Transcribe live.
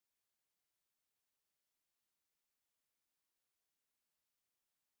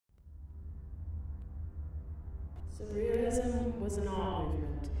Surrealism was an art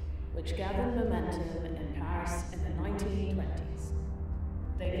movement which gathered momentum in Paris in the 1920s.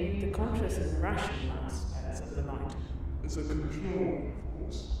 They viewed the conscious and rational aspects of the mind as a control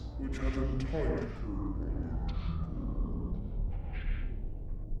force which had a tight grip on it.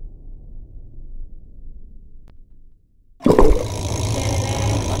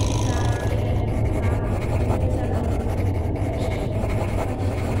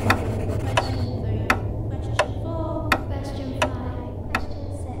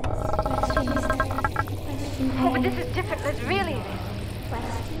 Oh, but this is different. There's really...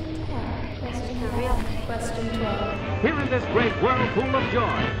 Question 12. Here in this great whirlpool of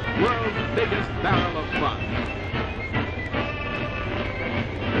joy, world's biggest barrel of fun.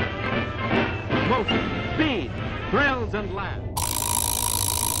 Motion, speed, thrills and laughs.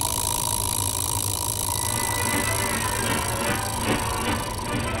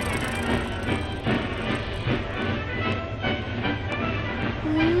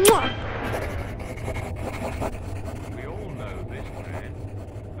 We all know this man,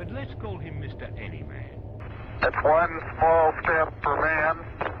 but let's call him Mr. Anyman. It's one small step for man,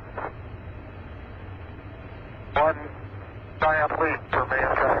 one giant leap for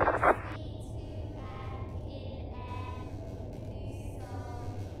mankind.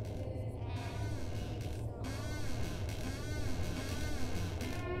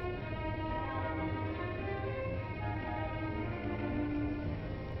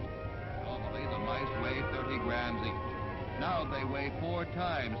 Normally the mice weigh 30 grams each. Now they weigh 4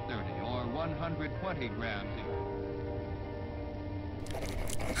 times 30, or 120 grams each.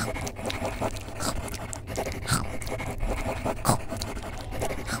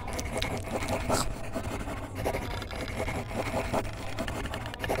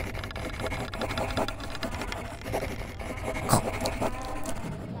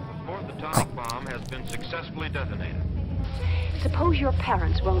 Fourth atomic bomb has been successfully detonated. Suppose your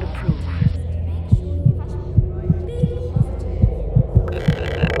parents won't approve. And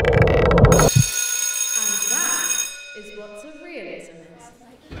that is what surrealism is.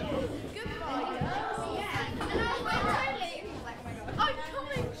 Goodbye, girls. I'm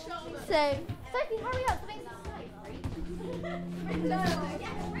coming, Charlotte. So, Sophie, hurry up. Something's to say.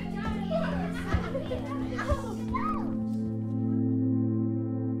 No.